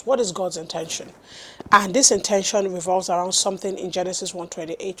is, what is God's intention? And this intention revolves around something in Genesis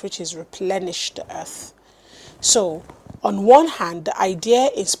 1:28, which is replenish the earth. So on one hand, the idea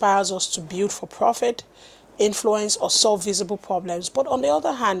inspires us to build for profit, influence, or solve visible problems. But on the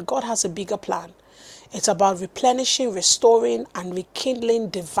other hand, God has a bigger plan. It's about replenishing, restoring, and rekindling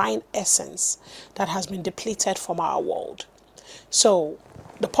divine essence that has been depleted from our world. So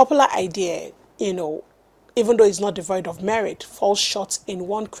the popular idea, even though it's not devoid of merit, falls short in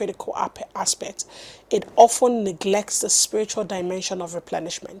one critical aspect. It often neglects the spiritual dimension of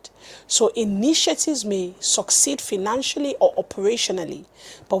replenishment. So initiatives may succeed financially or operationally,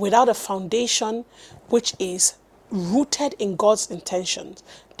 but without a foundation which is rooted in God's intentions,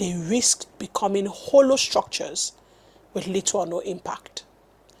 they risk becoming hollow structures with little or no impact.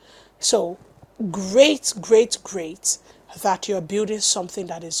 So great, great, great that you're building something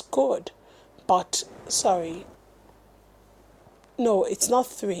that is good. But, sorry, no, it's not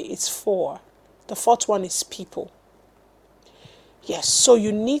three, it's four. The fourth one is people. Yes, so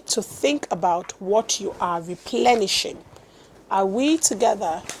you need to think about what you are replenishing. Are we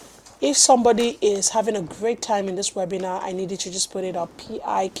together? If somebody is having a great time in this webinar, I need you to just put it up.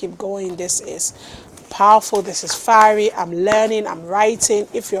 PI, keep going. This is powerful. This is fiery. I'm learning. I'm writing.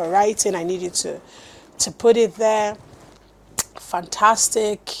 If you're writing, I need you to put it there.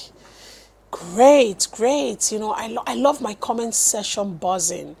 Fantastic. Great, great. I love my comment section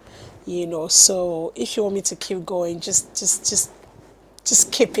buzzing. So if you want me to keep going,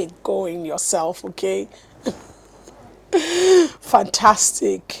 just keep it going yourself, okay?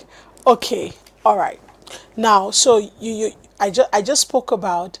 Fantastic. Okay, all right. Now, so I just spoke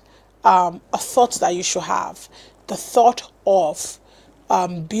about a thought that you should have, the thought of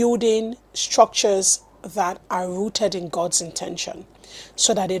building structures that are rooted in God's intention,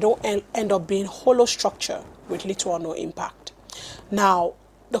 so that they don't end up being hollow structure with little or no impact. Now,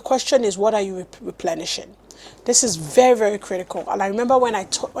 the question is, what are you replenishing? This is very, very critical. And I remember when I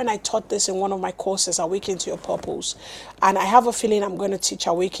taught this in one of my courses, Awaken to Your Purpose. And I have a feeling I'm going to teach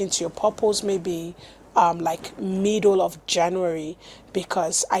Awaken to Your Purpose maybe like middle of January,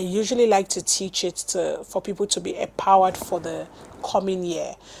 because I usually like to teach it for people to be empowered for the coming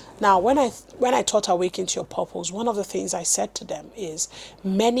year. Now, when I taught Awaken to Your Purpose, one of the things I said to them is,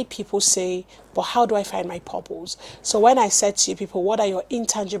 many people say, but how do I find my purpose? So when I said to people, what are your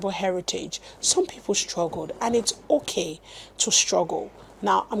intangible heritage? Some people struggled, and it's okay to struggle.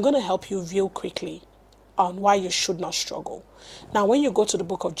 Now, I'm going to help you real quickly on why you should not struggle. Now, when you go to the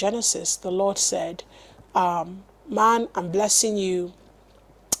book of Genesis, the Lord said, man, I'm blessing you,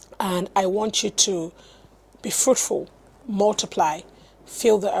 and I want you to be fruitful, multiply,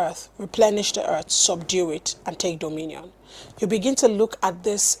 fill the earth, replenish the earth, subdue it, and take dominion. You begin to look at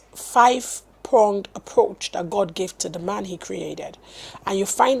this five-pronged approach that God gave to the man he created. And you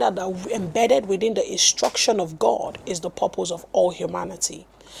find out that embedded within the instruction of God is the purpose of all humanity.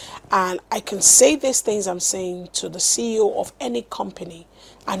 And I can say these things I'm saying to the CEO of any company,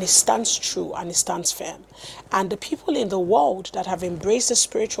 and it stands true and it stands firm. And the people in the world that have embraced the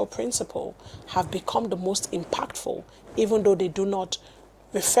spiritual principle have become the most impactful, even though they do not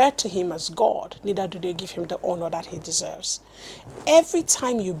refer to him as God, neither do they give him the honor that he deserves. Every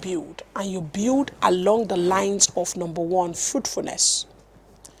time you build, and you build along the lines of number one, fruitfulness,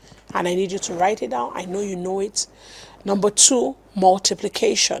 and I need you to write it down. I know you know it. Number two,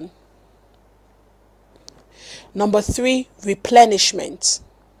 multiplication. Number three, replenishment.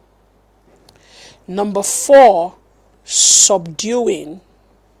 Number four, subduing.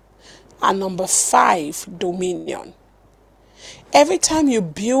 And number five, dominion. Every time you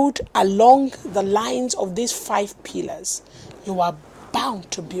build along the lines of these five pillars, you are bound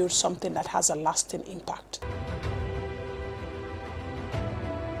to build something that has a lasting impact.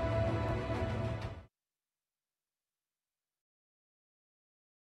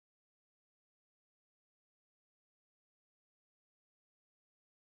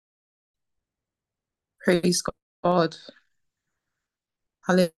 Praise God.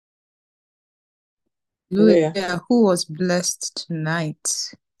 Hallelujah. Hallelujah. Who was blessed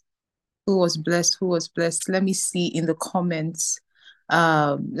tonight? Who was blessed? Who was blessed? Let me see in the comments.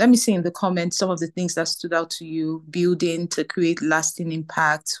 Let me see in the comments some of the things that stood out to you. Building to create lasting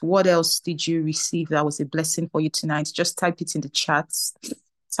impact. What else did you receive that was a blessing for you tonight? Just type it in the chats.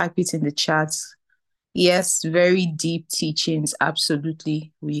 Type it in the chats. Yes, very deep teachings.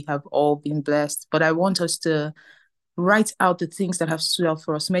 Absolutely. We have all been blessed. But I want us to write out the things that have stood out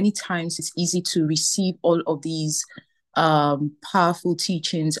for us. Many times it's easy to receive all of these powerful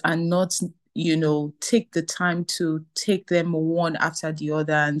teachings and not, take the time to take them one after the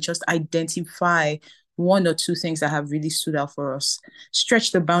other and just identify one or two things that have really stood out for us.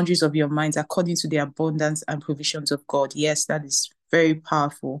 Stretch the boundaries of your minds according to the abundance and provisions of God. Yes, that is very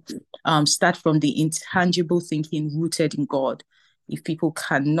powerful. Start from the intangible thinking rooted in God. If people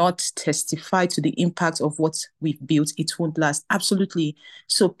cannot testify to the impact of what we've built, it won't last. Absolutely.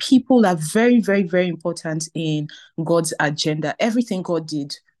 So people are very, very, very important in God's agenda. Everything God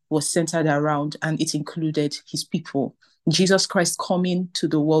did was centered around, and it included his people. Jesus Christ coming to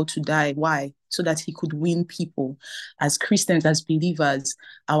the world to die. Why? So that he could win people. As Christians, as believers,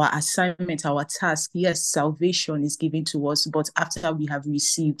 our assignment, our task, yes, salvation is given to us, but after we have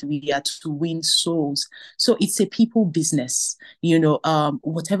received, we are to win souls. So it's a people business.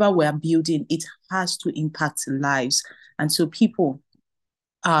 Whatever we're building, it has to impact lives. And so people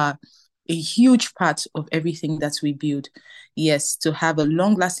are a huge part of everything that we build. Yes, to have a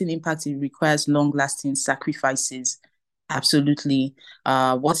long-lasting impact, it requires long-lasting sacrifices. Absolutely.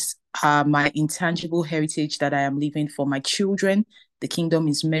 What's my intangible heritage that I am leaving for my children? The kingdom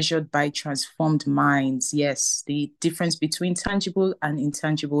is measured by transformed minds. Yes, the difference between tangible and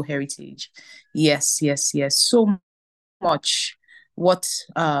intangible heritage. Yes, yes, yes. So much what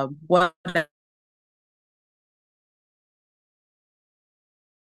I'm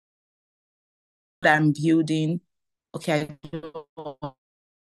building. Okay,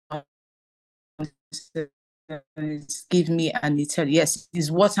 give me an eternal. Yes,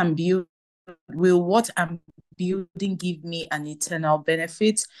 is what I'm building. Will what I'm building give me an eternal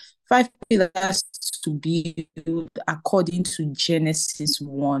benefit? Five pillars to build according to Genesis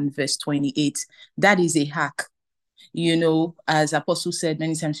 1, verse 28. That is a hack. As Apostle said,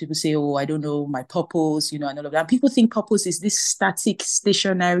 many times people say, oh, I don't know my purpose, and all of that. People think purpose is this static,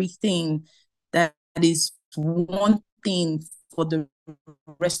 stationary thing that is one thing for the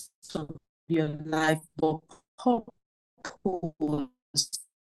rest of your life. But purpose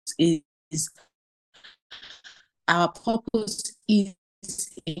is our purpose is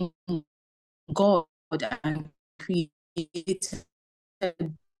in God and created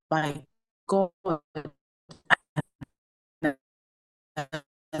by God.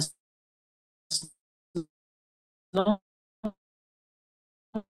 As long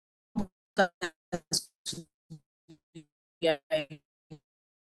as we are in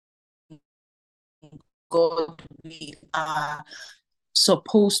God, we are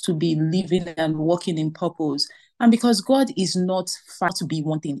supposed to be living and working in purpose. And because God is not far to be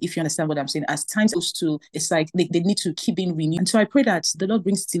one thing, if you understand what I'm saying, as times goes to, it's like they need to keep being renewed. And so I pray that the Lord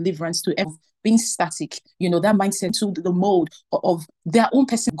brings deliverance to everyone being static, that mindset to the mode of their own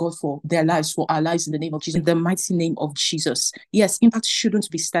person, God, for their lives, for our lives in the name of Jesus, in the mighty name of Jesus. Yes, impact shouldn't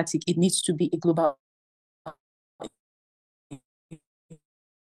be static. It needs to be a global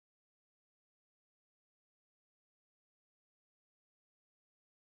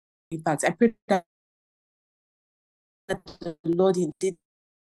impact. I pray that the Lord indeed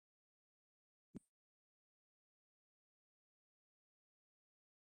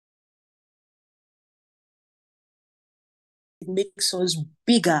makes us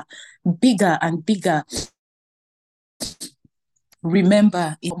bigger, bigger and bigger.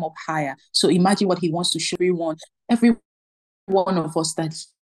 Remember, it come up higher. So imagine what he wants to show every one of us that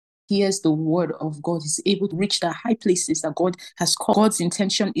hears the word of God is able to reach the high places that God has called. God's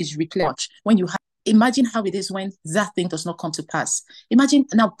intention is replenish. When you have, imagine how it is when that thing does not come to pass. Imagine,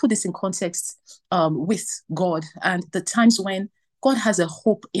 now put this in context with God and the times when God has a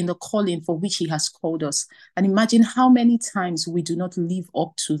hope in the calling for which he has called us. And imagine how many times we do not live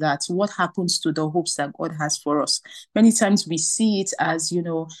up to that. What happens to the hopes that God has for us? Many times we see it as,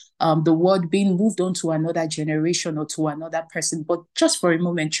 the word being moved on to another generation or to another person. But just for a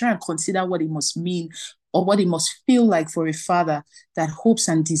moment, try and consider what it must mean or what it must feel like for a father that hopes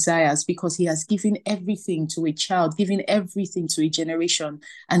and desires, because he has given everything to a child, given everything to a generation,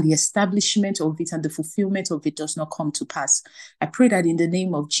 and the establishment of it and the fulfillment of it does not come to pass. I pray that in the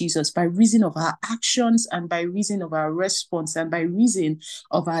name of Jesus, by reason of our actions and by reason of our response and by reason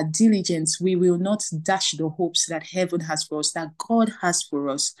of our diligence, we will not dash the hopes that heaven has for us, that God has for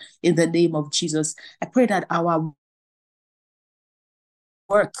us, in the name of Jesus. I pray that our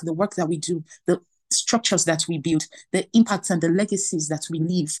the work that we do, the structures that we build, the impacts and the legacies that we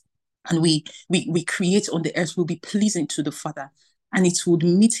leave and we create on the earth will be pleasing to the Father, and it would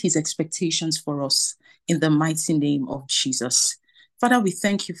meet his expectations for us in the mighty name of Jesus. Father, we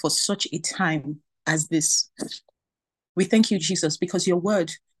thank you for such a time as this. We thank you, Jesus, because your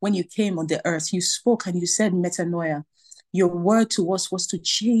word, when you came on the earth, you spoke and you said metanoia. Your word to us was to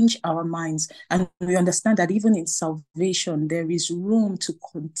change our minds. And we understand that even in salvation, there is room to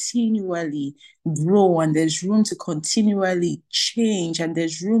continually grow, and there's room to continually change, and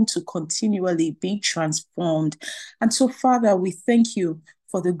there's room to continually be transformed. And so, Father, we thank you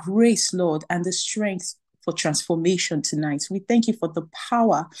for the grace, Lord, and the strength for transformation tonight. We thank you for the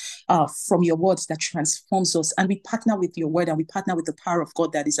power from your words that transforms us. And we partner with your word and we partner with the power of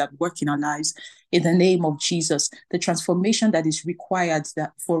God that is at work in our lives in the name of Jesus. The transformation that is required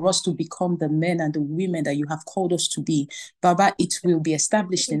that for us to become the men and the women that you have called us to be, Baba, it will be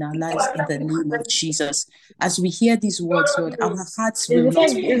established in our lives in the name of Jesus. As we hear these words, Lord, our hearts will not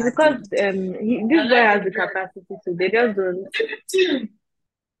be hardened. This boy has the capacity to. They just don't.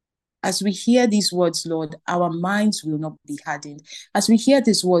 As we hear these words, Lord, our minds will not be hardened. As we hear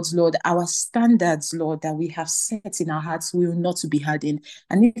these words, Lord, our standards, Lord, that we have set in our hearts will not be hardened.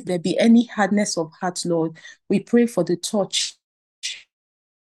 And if there be any hardness of heart, Lord, we pray for the touch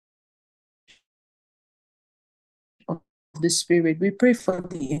of the Spirit. We pray for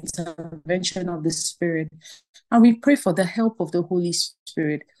the intervention of the Spirit. And we pray for the help of the Holy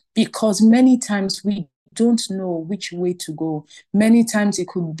Spirit, because many times we don't know which way to go. Many times it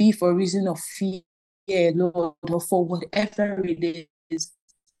could be for a reason of fear, Lord, or for whatever it is.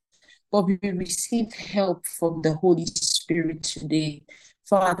 But we receive help from the Holy Spirit today,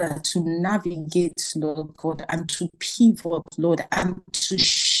 Father, to navigate, Lord God, and to pivot, Lord, and to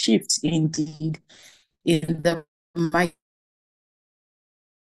shift indeed in the mighty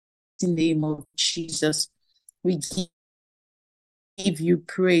name of Jesus. We give you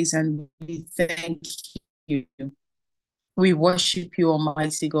praise and we thank you. We worship you,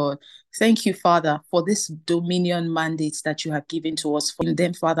 Almighty God. Thank you, Father, for this dominion mandate that you have given to us. For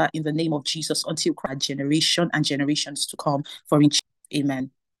them, Father, in the name of Jesus, until generation and generations to come. For in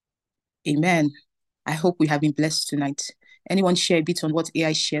Amen. Amen. I hope we have been blessed tonight. Anyone share a bit on what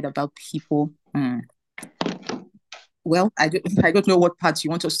AI shared about people? Well, I don't know what parts you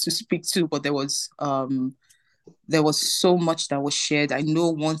want us to speak to, but there was so much that was shared. I know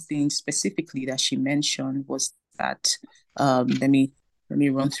one thing specifically that she mentioned was that let me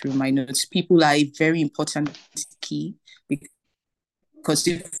run through my notes. People are a very important key, because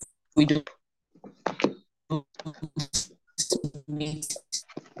if we don't meet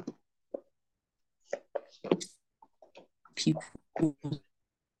people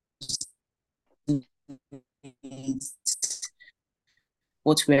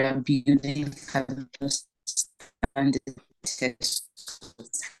what we are building has stand the test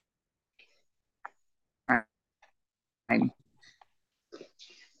of time.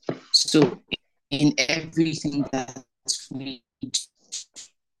 So in everything that we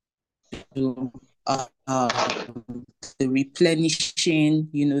do, the replenishing,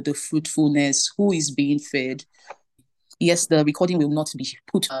 the fruitfulness, who is being fed. Yes, the recording will not be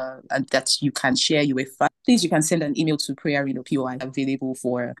put and that you can share. Please, you can send an email to prayer.poi available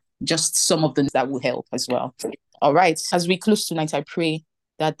for just some of them that will help as well. All right. As we close tonight, I pray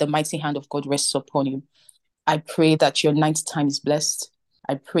that the mighty hand of God rests upon you. I pray that your night time is blessed.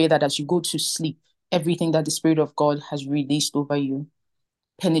 I pray that as you go to sleep, everything that the Spirit of God has released over you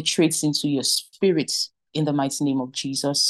penetrates into your spirit in the mighty name of Jesus.